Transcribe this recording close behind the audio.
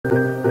Alright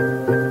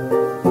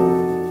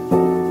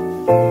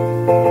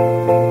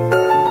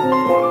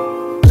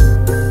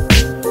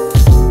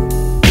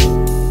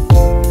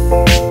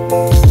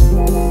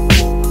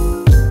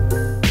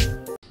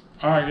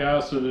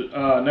guys, so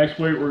next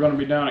week we're going to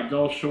be down at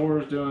Gulf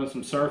Shores doing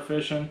some surf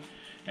fishing,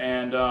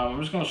 and I'm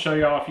just going to show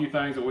y'all a few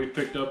things that we've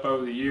picked up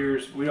over the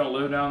years. We don't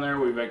live down there,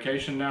 we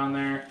vacation down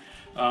there,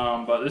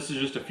 but this is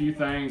just a few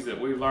things that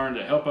we've learned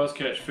to help us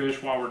catch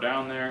fish while we're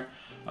down there.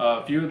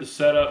 A few of the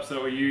setups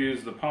that we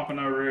use, the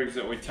Pompano rigs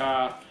that we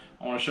tie,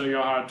 I want to show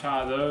y'all how to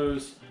tie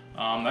those.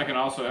 That can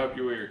also help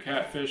you with your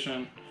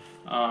catfishing.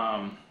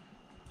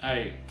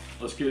 Hey,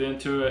 let's get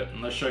into it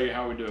and let's show you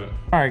how we do it.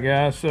 Alright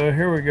guys, so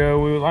here we go.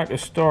 We would like to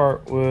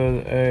start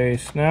with a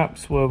snap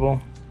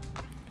swivel.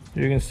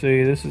 You can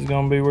see this is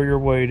going to be where your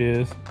weight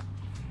is.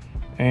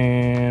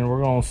 And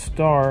we're going to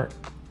start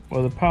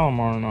with a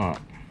Palomar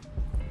knot.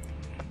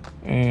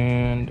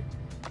 And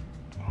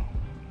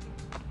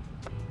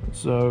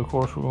so of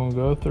course we're going to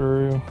go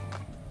through.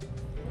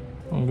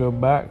 I'm going to go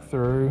back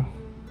through.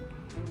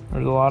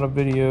 There's a lot of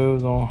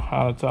videos on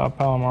how to tie a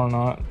Palomar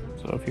knot.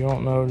 So if you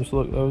don't know, just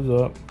look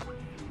those up.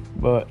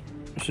 But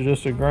it's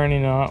just a granny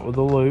knot with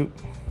a loop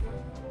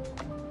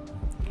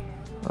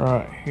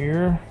right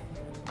here.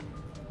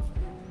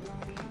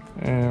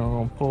 And we're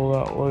going to pull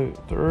that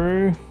loop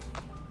through.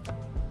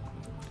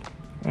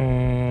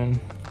 And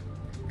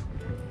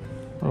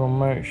we're going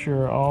to make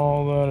sure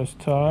all that is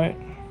tight.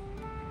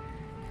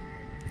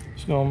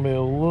 It's going to be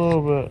a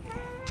little bit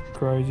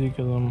crazy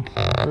because I'm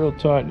real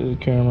tight to the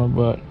camera,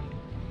 but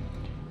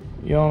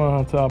y'all know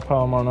how to tie a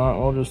Palomar knot.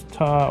 We'll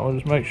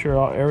just make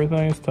sure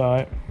everything is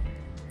tight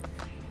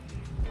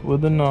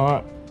with the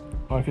knot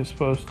like it's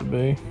supposed to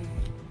be.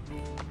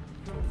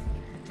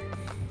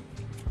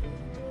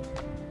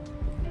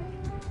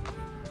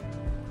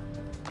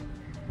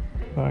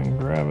 If I can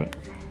grab it.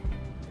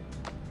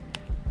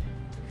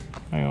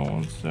 Hang on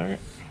one second.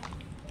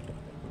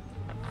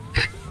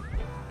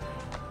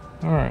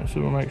 Alright, so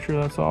we'll make sure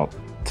that's all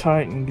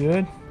tight and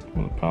good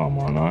with a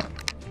Palomar knot.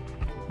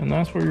 And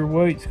that's where your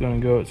weight's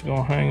going to go. It's going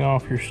to hang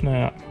off your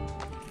snap.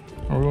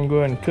 And we're going to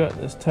go ahead and cut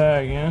this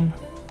tag in.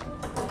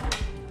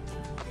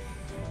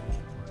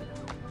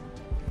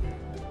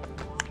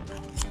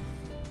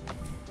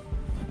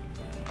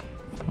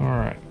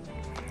 Alright.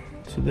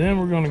 So then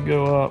we're going to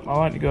go up. I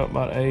like to go up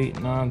about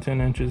 8, 9, 10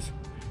 inches.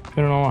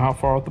 Depending on how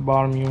far at the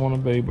bottom you want to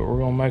be. But we're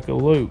going to make a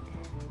loop.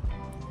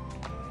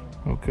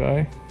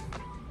 Okay.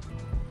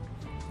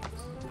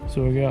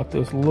 So we got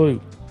this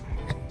loop.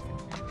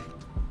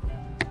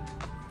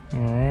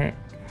 Alright,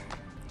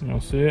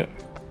 you'll see it.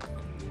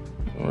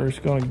 We're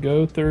just going to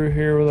go through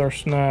here with our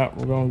snap.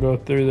 We're going to go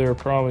through there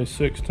probably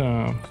 6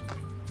 times.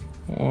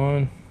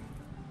 1,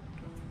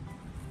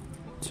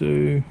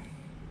 2,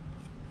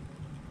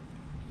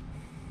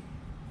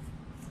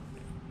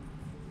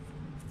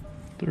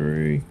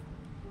 3,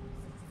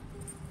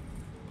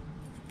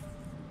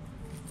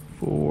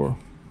 4,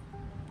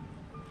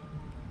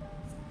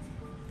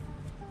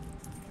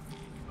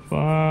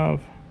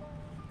 5,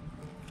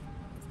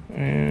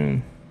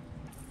 and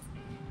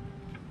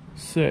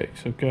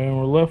 6. Okay, and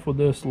we're left with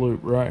this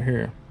loop right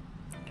here.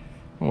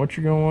 And what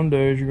you're going to want to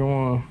do is you're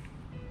going to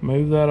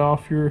move that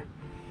off your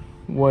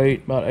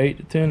weight about 8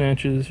 to 10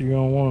 inches. You're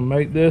going to want to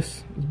make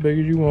this as big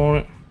as you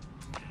want it.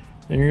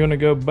 Then you're going to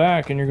go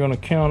back and you're going to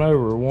count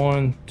over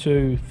 1,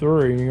 2,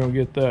 3. And you're going to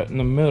get that in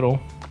the middle.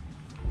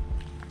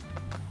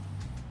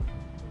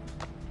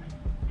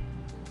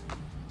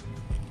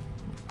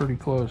 Pretty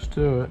close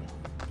to it.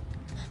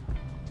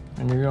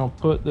 And you're going to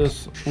put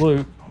this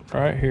loop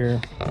right here.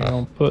 You're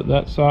going to put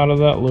that side of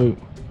that loop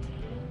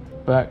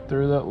back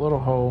through that little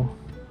hole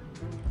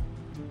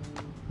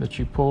that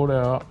you pulled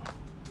out,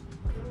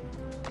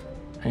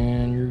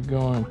 and you're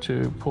going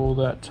to pull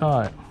that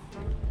tight.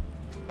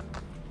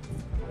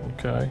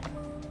 Okay.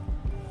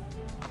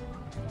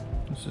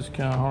 This is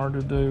kind of hard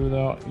to do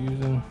without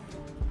using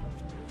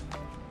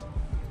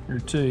your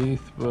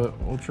teeth, but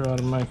we'll try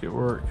to make it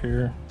work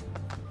here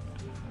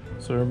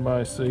so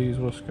everybody sees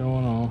what's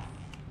going on.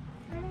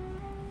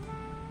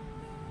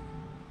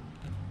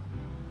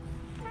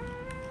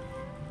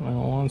 Hang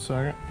on one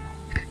second.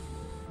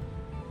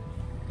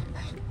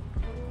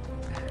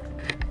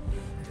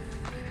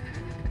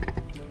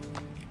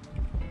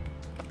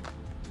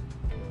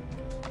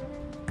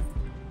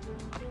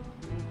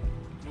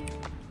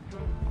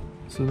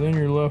 So then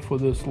you're left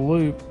with this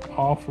loop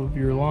off of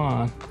your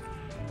line.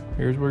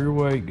 Here's where your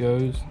weight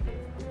goes,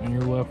 and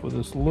you're left with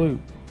this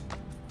loop.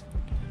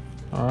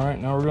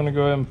 Alright, now we're going to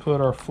go ahead and put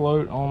our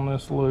float on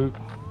this loop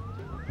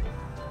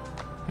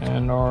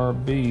and our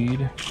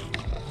bead,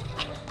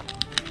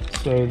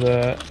 so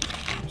that,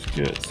 let's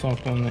get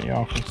something that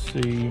y'all can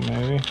see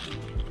maybe.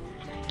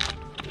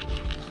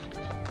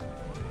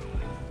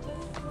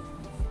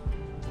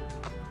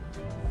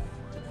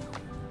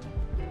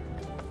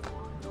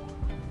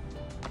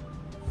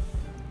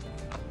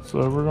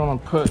 So we're gonna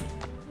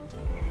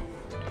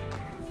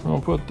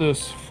put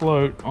this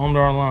float onto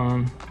our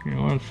line. Give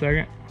me 1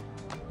 second.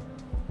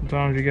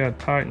 Sometimes you gotta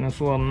tighten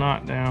this little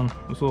knot down,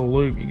 this little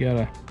loop. You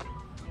gotta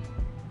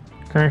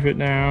crank it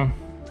down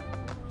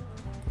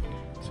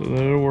so that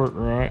it'll work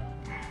right.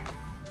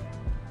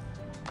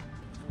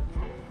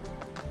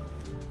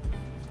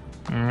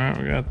 Alright,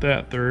 we got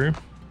that through.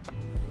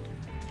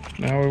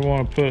 Now we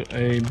want to put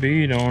a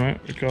bead on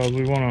it because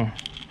we want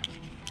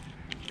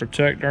to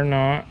protect our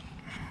knot.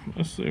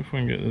 Let's see if we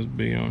can get this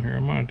bead on here. I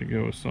might have to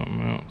go with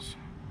something else.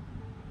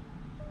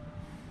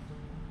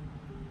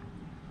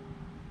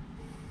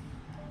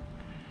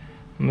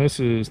 And this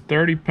is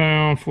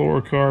 30-pound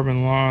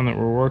fluorocarbon line that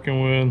we're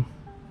working with.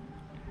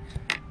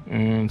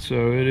 And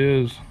so it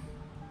is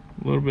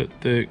a little bit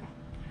thick.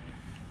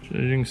 So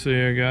as you can see,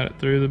 I got it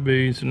through the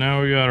bead. So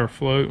now we got our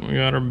float and we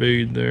got our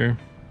bead there.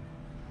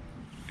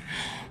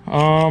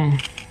 And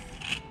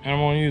I'm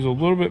going to use a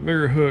little bit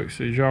bigger hook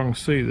so y'all can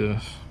see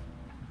this.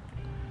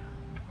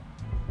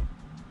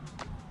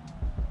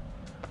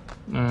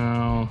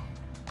 Now,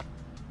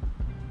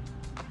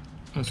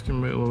 this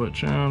can be a little bit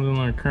challenging. I'm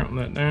going to crimp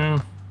that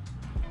down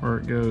where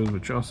it goes,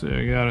 but y'all see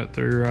I got it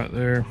through right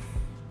there.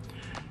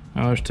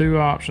 Now there's two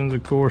options.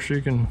 Of course,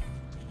 you can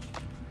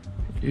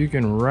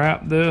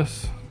wrap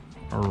this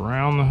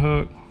around the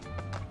hook.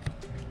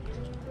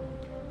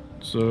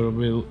 So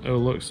it'll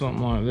look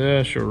something like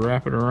this. You'll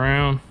wrap it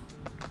around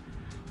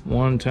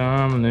one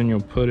time and then you'll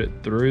put it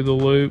through the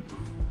loop.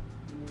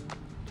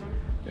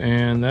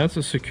 And that's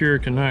a secure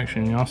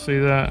connection. Y'all see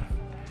that?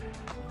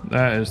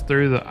 That is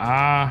through the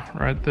eye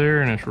right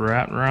there and it's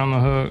wrapped around the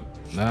hook.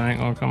 That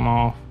ain't gonna come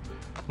off.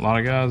 A lot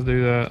of guys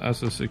do that.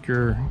 That's a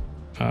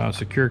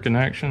secure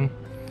connection.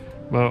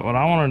 But what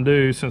I want to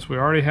do, since we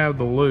already have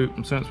the loop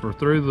and since we're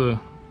through the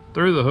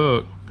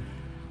hook,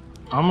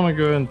 I'm gonna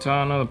go ahead and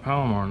tie another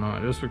Palomar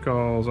knot just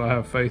because I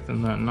have faith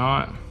in that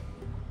knot.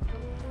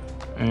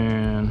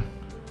 And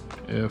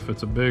if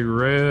it's a big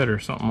red or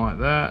something like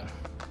that,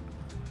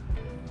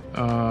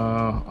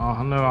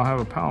 I know I have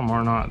a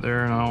Palomar knot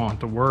there and I don't have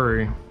to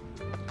worry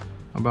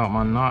about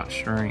my knot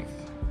strength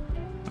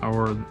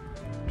or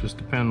just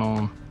depend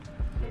on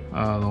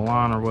the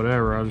line or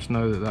whatever. I just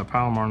know that that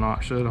Palomar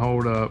knot should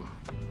hold up,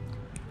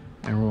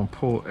 and we're gonna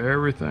pull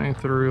everything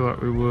through like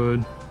we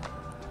would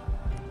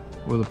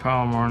with a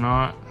Palomar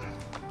knot.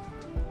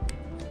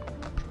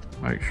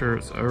 Make sure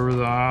it's over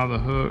the eye of the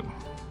hook,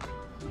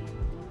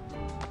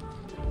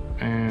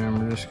 and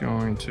we're just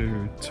going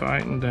to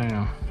tighten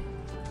down.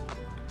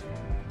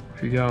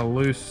 If you got a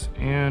loose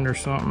end or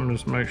something,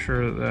 just make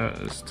sure that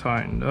that is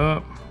tightened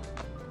up.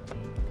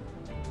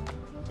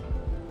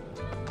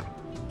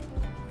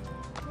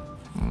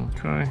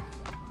 Okay,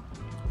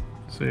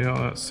 see how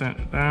that's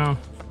sent down,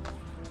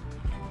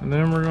 and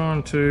then we're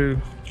going to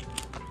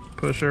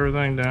push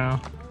everything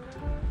down,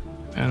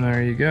 and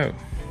there you go.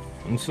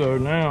 And so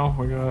now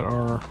we got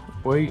our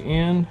weight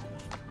end,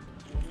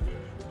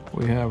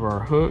 we have our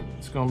hook,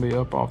 it's going to be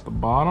up off the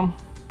bottom.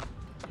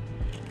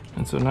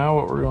 And so now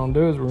what we're going to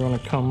do is we're going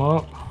to come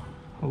up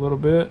a little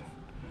bit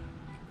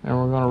and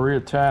we're going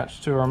to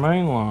reattach to our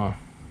main line.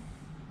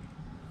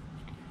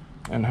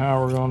 And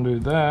how we're going to do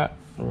that,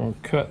 we're going to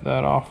cut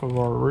that off of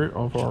our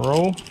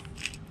roll,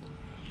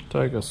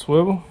 take a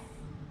swivel,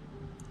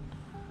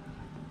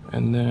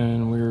 and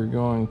then we're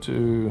going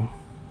to,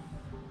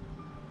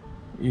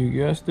 you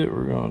guessed it,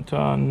 we're going to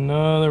tie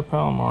another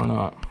Palomar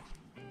knot.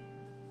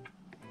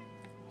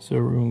 So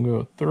we're going to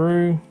go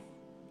through,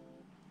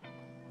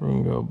 we're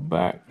going to go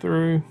back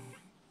through,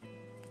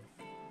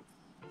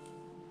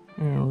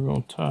 and we're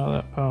going to tie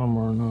that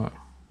Palomar knot.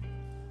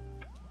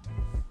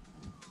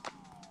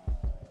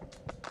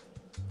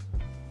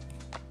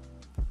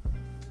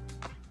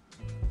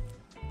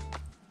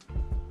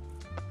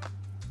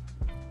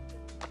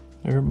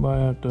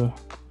 Everybody have to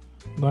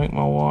thank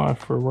my wife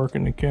for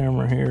working the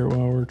camera here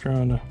while we're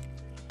trying to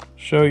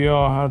show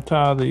y'all how to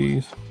tie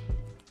these.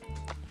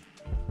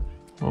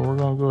 Well, we're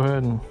going to go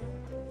ahead and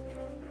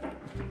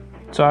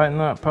tighten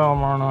that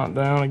Palomar knot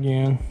down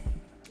again,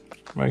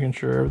 making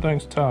sure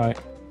everything's tight.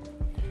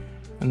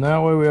 And that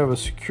way we have a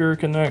secure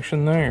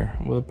connection there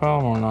with a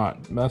Palomar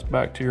knot. That's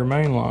back to your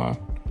main line.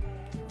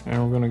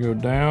 And we're going to go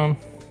down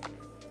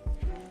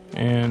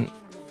and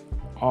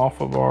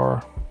off of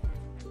our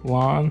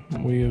line.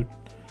 We have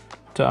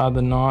tied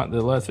the knot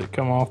that lets it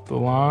come off the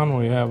line.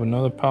 We have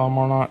another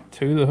Palomar knot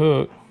to the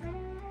hook.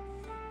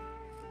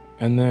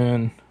 And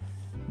then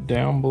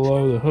down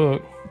below the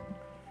hook,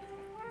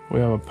 we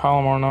have a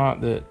Palomar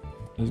knot that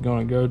is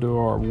going to go to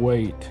our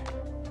weight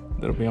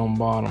that'll be on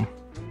bottom.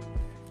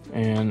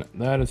 And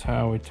that is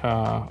how we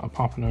tie a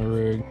Pompano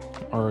rig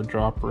or a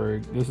drop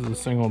rig. This is a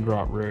single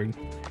drop rig.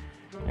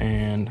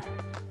 And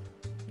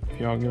if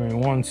y'all give me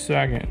 1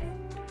 second,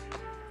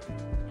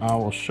 I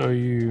will show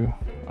you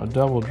a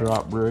double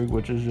drop rig,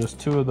 which is just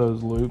 2 of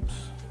those loops.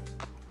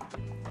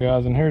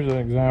 Guys, and here's an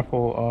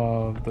example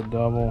of the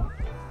double.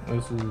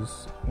 This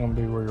is going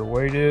to be where your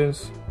weight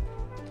is.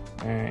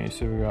 And you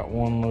see we got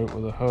 1 loop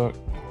with a hook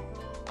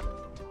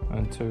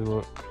and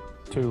two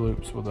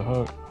loops with a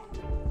hook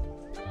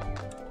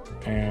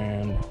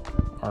and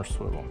our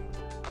swivel.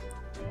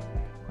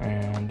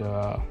 And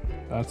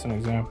that's an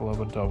example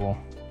of a double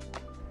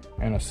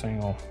and a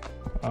single.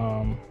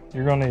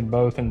 You're gonna need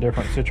both in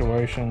different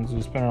situations,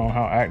 depending on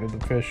how active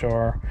the fish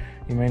are.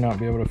 You may not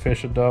be able to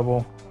fish a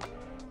double,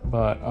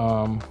 but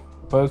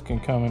both can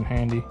come in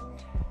handy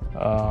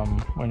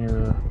when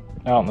you're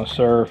out in the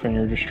surf and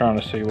you're just trying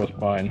to see what's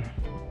biting.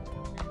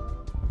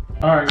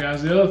 All right,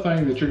 guys, the other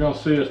thing that you're gonna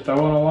see us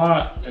throwing a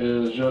lot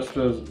is just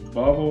this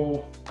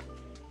bubble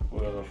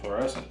with a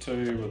fluorescent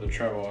tube with a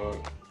treble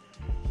hook.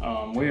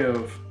 We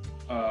have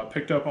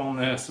picked up on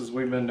this as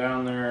we've been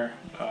down there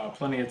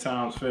plenty of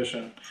times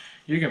fishing.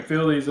 You can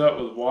fill these up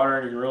with water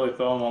and you can really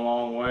throw them a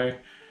long way.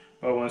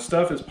 But when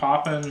stuff is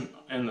popping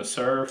in the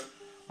surf,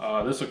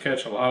 this will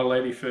catch a lot of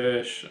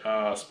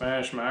ladyfish,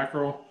 Spanish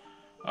mackerel,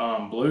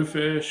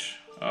 bluefish,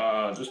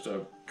 just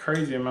a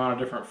crazy amount of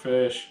different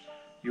fish.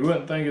 You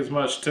wouldn't think as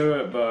much to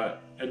it,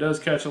 but it does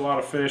catch a lot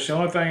of fish. The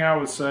only thing I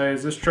would say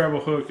is this treble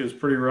hook is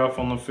pretty rough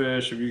on the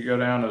fish. If you go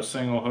down to a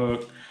single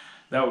hook,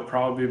 that would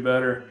probably be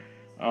better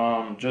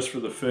just for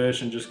the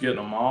fish and just getting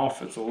them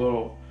off. It's a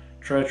little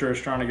treacherous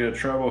trying to get a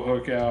treble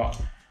hook out,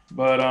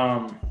 but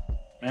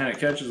man, it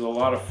catches a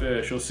lot of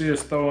fish. You'll see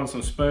us throwing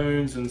some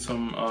spoons and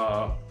some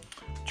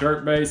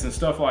jerk baits and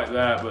stuff like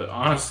that, but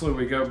honestly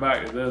we go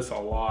back to this a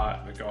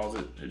lot because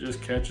it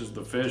just catches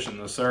the fish in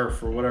the surf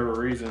for whatever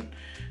reason,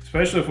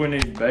 especially if we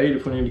need bait,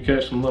 if we need to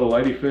catch some little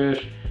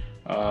ladyfish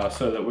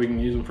so that we can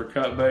use them for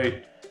cut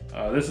bait.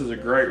 This is a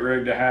great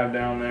rig to have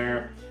down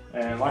there,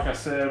 and like I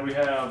said, we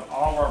have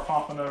all of our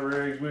Pompano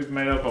rigs. We've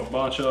made up a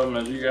bunch of them,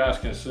 as you guys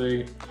can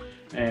see,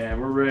 and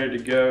we're ready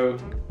to go.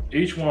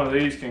 Each one of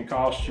these can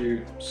cost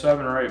you $7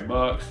 or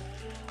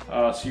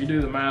 $8. So you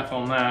do the math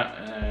on that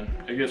and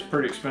it gets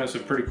pretty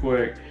expensive pretty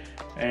quick.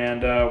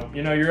 And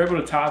you know, you're able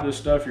to tie this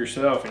stuff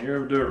yourself and you're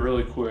able to do it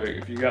really quick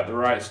if you got the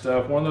right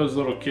stuff. One of those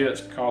little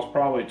kits costs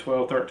probably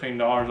 $12,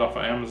 $13 off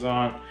of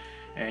Amazon,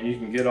 and you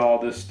can get all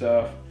this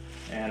stuff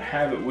and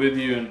have it with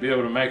you and be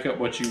able to make up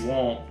what you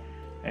want,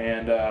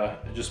 and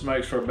it just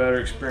makes for a better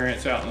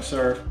experience out in the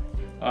surf.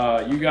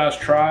 You guys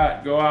try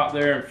it, go out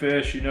there and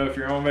fish. You know, if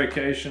you're on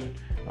vacation,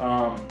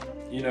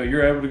 you know,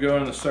 you're able to go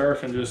in the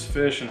surf and just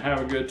fish and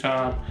have a good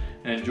time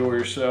and enjoy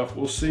yourself.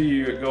 We'll see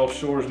you at Gulf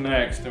Shores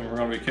next, and we're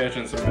going to be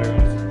catching some new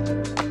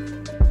ones.